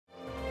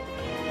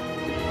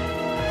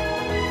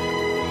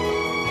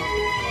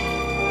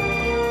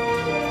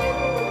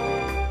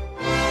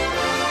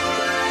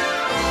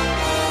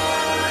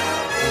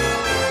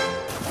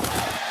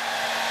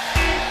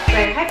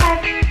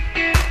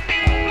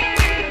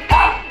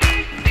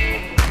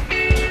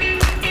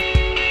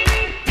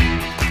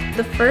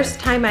The first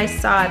time I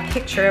saw a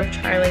picture of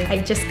Charlie,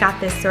 I just got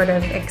this sort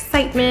of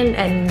excitement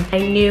and I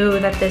knew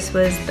that this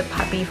was the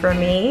puppy for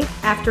me.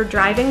 After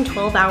driving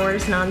 12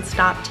 hours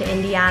nonstop to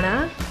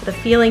Indiana, the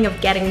feeling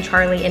of getting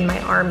Charlie in my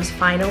arms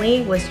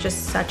finally was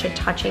just such a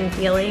touching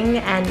feeling,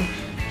 and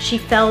she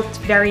felt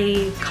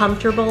very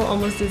comfortable,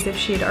 almost as if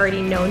she had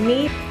already known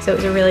me. So it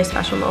was a really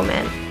special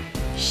moment.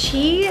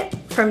 She,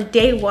 from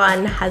day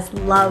one, has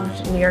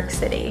loved New York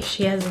City.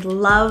 She has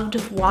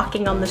loved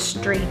walking on the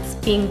streets,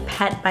 being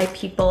pet by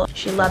people.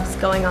 She loves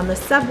going on the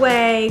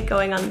subway,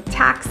 going on the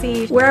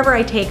taxi. Wherever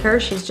I take her,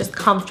 she's just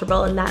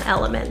comfortable in that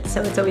element.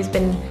 So it's always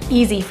been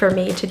easy for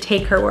me to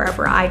take her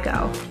wherever I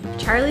go.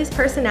 Charlie's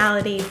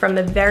personality from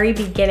the very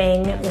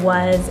beginning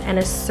was an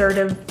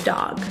assertive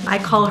dog. I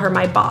call her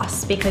my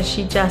boss because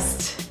she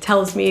just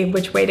tells me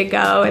which way to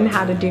go and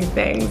how to do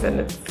things,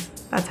 and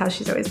that's how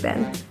she's always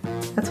been.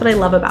 That's what I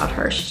love about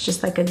her. She's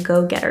just like a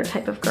go-getter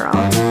type of girl.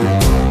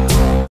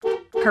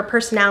 Her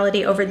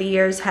personality over the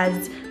years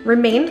has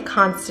remained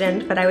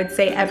constant, but I would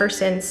say ever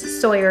since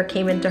Sawyer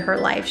came into her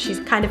life, she's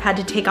kind of had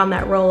to take on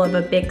that role of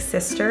a big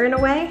sister in a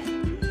way.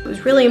 It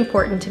was really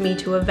important to me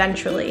to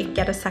eventually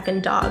get a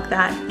second dog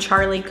that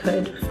Charlie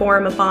could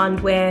form a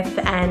bond with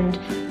and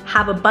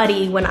have a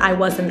buddy when I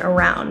wasn't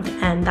around,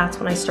 and that's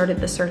when I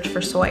started the search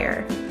for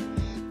Sawyer.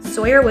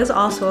 Sawyer was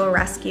also a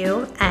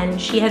rescue, and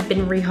she had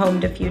been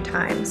rehomed a few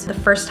times. The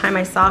first time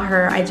I saw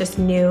her, I just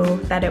knew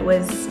that it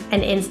was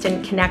an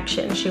instant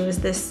connection. She was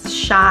this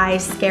shy,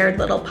 scared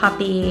little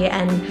puppy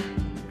and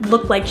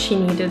looked like she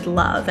needed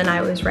love, and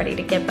I was ready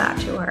to give that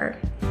to her.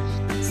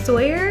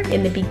 Sawyer,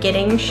 in the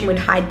beginning, she would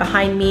hide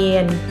behind me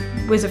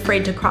and was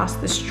afraid to cross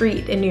the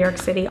street in New York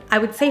City. I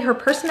would say her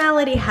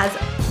personality has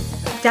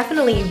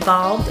definitely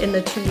evolved in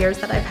the 2 years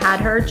that I've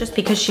had her, just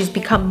because she's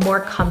become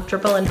more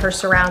comfortable in her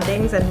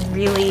surroundings and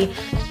really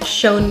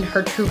shown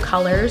her true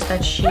colors,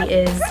 that she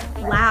is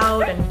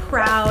loud and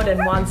proud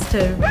and wants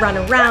to run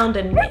around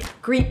and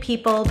greet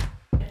people.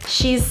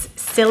 She's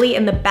silly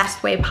in the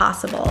best way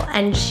possible,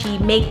 and she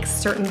makes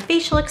certain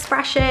facial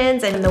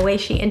expressions and the way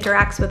she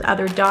interacts with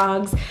other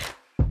dogs.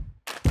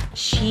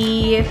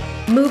 She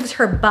moves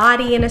her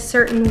body in a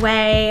certain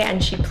way,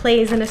 and she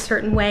plays in a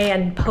certain way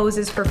and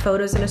poses for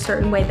photos in a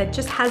certain way that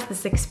just has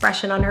this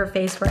expression on her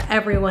face where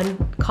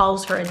everyone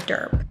calls her a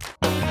derp.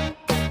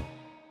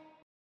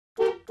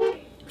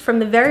 From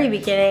the very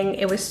beginning,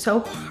 it was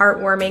so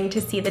heartwarming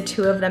to see the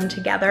two of them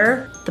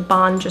together. The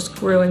bond just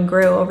grew and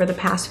grew over the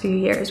past few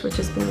years, which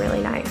has been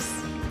really nice.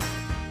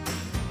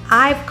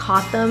 I've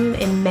caught them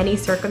in many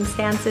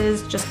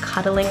circumstances just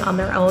cuddling on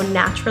their own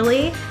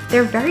naturally.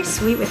 They're very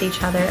sweet with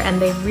each other, and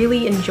they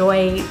really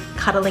enjoy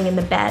cuddling in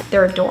the bed.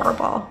 They're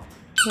adorable.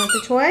 You want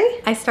the toy?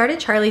 I started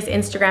Charlie's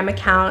Instagram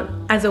account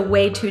as a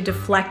way to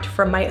deflect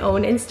from my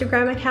own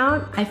Instagram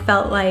account. I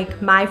felt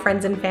like my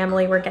friends and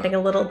family were getting a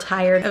little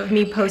tired of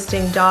me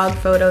posting dog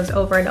photos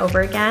over and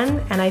over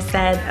again, and I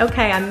said,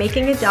 okay, I'm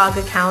making a dog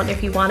account.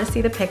 If you want to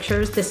see the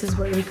pictures, this is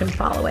where you can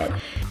follow it.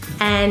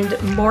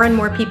 And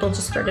more people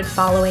just started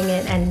following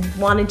it and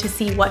wanted to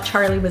see what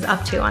Charlie was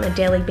up to on a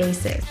daily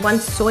basis.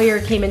 Once Sawyer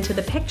came into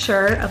the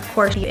picture, of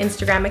course, the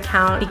Instagram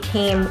account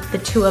became the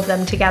two of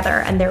them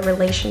together and their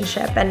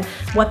relationship and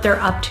what they're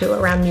up to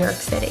around New York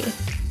City.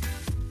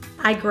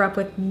 I grew up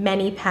with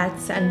many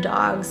pets and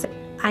dogs.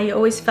 I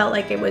always felt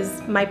like it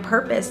was my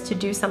purpose to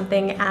do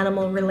something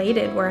animal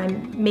related where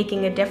I'm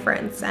making a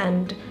difference,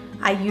 and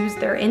I use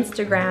their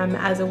Instagram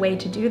as a way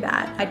to do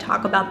that. I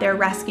talk about their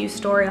rescue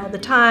story all the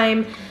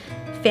time.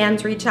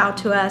 Fans reach out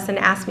to us and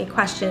ask me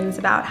questions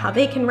about how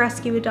they can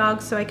rescue a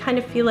dog, so I kind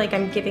of feel like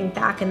I'm giving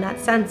back in that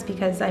sense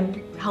because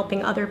I'm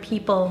helping other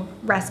people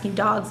rescue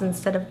dogs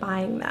instead of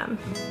buying them.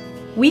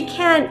 We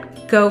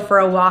can't go for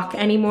a walk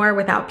anymore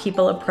without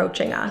people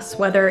approaching us,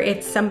 whether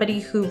it's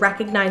somebody who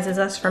recognizes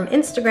us from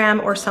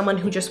Instagram or someone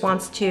who just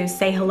wants to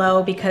say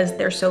hello because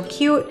they're so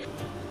cute.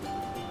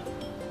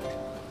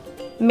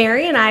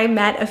 Mary and I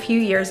met a few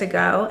years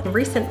ago.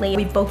 Recently,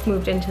 we both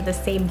moved into the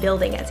same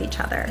building as each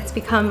other. It's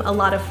become a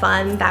lot of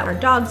fun that our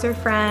dogs are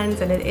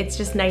friends, and it's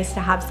just nice to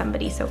have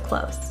somebody so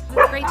close.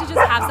 It's great to just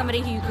have somebody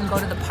who you can go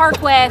to the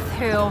park with,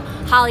 who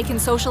Holly can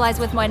socialize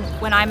with when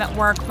I'm at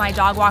work. My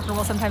dog walker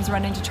will sometimes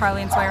run into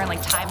Charlie and Sawyer and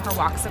like time her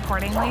walks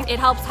accordingly. It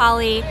helps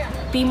Holly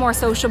be more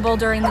sociable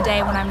during the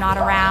day when I'm not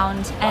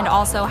around, and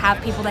also have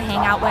people to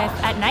hang out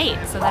with at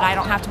night so that I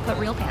don't have to put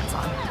real pants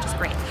on, which is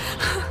great.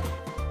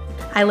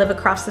 I live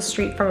across the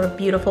street from a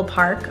beautiful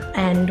park,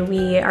 and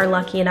we are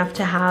lucky enough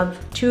to have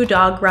 2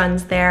 dog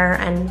runs there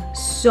and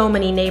so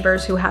many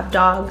neighbors who have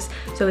dogs.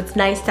 So it's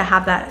nice to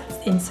have that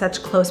in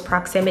such close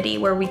proximity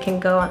where we can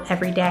go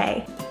every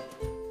day.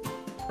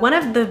 One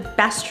of the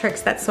best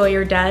tricks that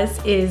Sawyer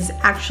does is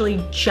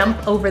actually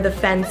jump over the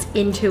fence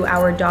into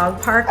our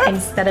dog park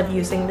instead of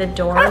using the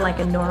door like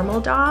a normal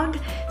dog.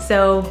 So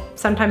So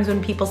sometimes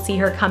when people see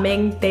her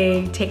coming,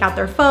 they take out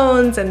their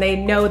phones and they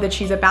know that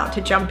she's about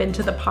to jump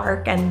into the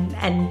park, and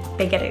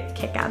they get a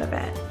kick out of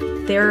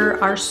it.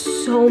 There are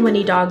so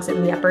many dogs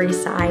in the Upper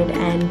East Side,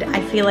 and I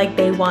feel like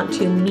they want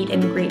to meet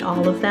and greet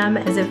all of them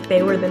as if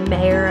they were the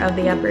mayor of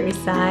the Upper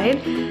East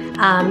Side.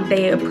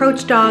 They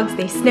approach dogs,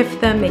 they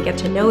sniff them, they get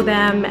to know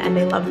them, and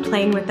they love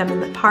playing with them in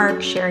the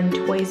park, sharing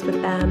toys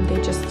with them.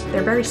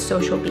 They're very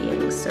social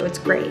beings, so it's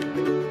great.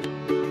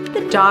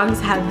 The dogs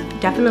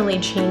have definitely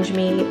changed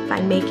me by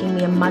making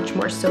me a much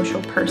more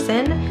social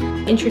person,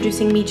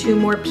 introducing me to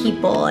more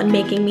people and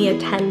making me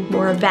attend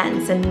more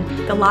events. And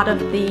a lot of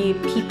the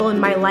people in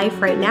my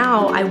life right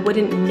now, I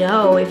wouldn't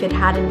know if it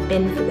hadn't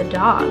been for the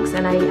dogs,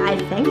 and I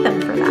thank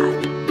them for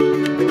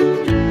that.